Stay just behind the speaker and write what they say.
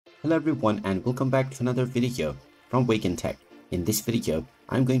Hello everyone and welcome back to another video from Wake&Tech. In this video,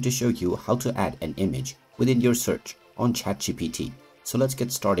 I'm going to show you how to add an image within your search on ChatGPT. So let's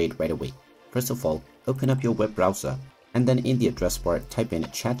get started right away. First of all, open up your web browser and then in the address bar type in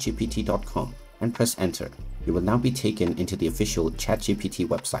chatgpt.com and press enter. You will now be taken into the official ChatGPT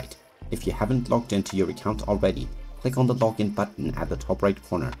website. If you haven't logged into your account already, click on the login button at the top right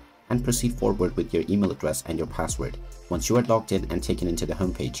corner and proceed forward with your email address and your password. Once you are logged in and taken into the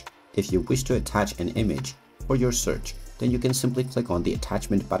homepage, if you wish to attach an image for your search, then you can simply click on the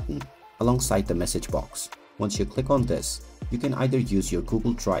attachment button alongside the message box. Once you click on this, you can either use your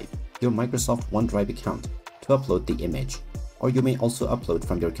Google Drive, your Microsoft OneDrive account to upload the image, or you may also upload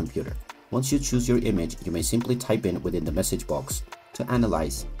from your computer. Once you choose your image, you may simply type in within the message box to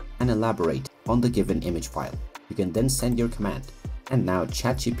analyze and elaborate on the given image file. You can then send your command, and now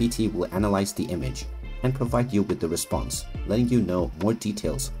ChatGPT will analyze the image and provide you with the response, letting you know more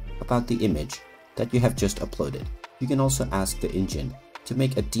details about the image that you have just uploaded. You can also ask the engine to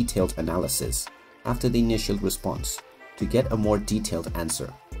make a detailed analysis after the initial response to get a more detailed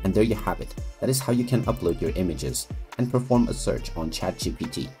answer. And there you have it. That is how you can upload your images and perform a search on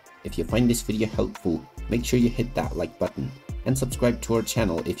ChatGPT. If you find this video helpful, make sure you hit that like button and subscribe to our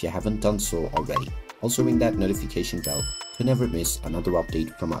channel if you haven't done so already. Also ring that notification bell to never miss another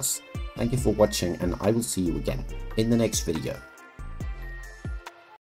update from us. Thank you for watching and I will see you again in the next video.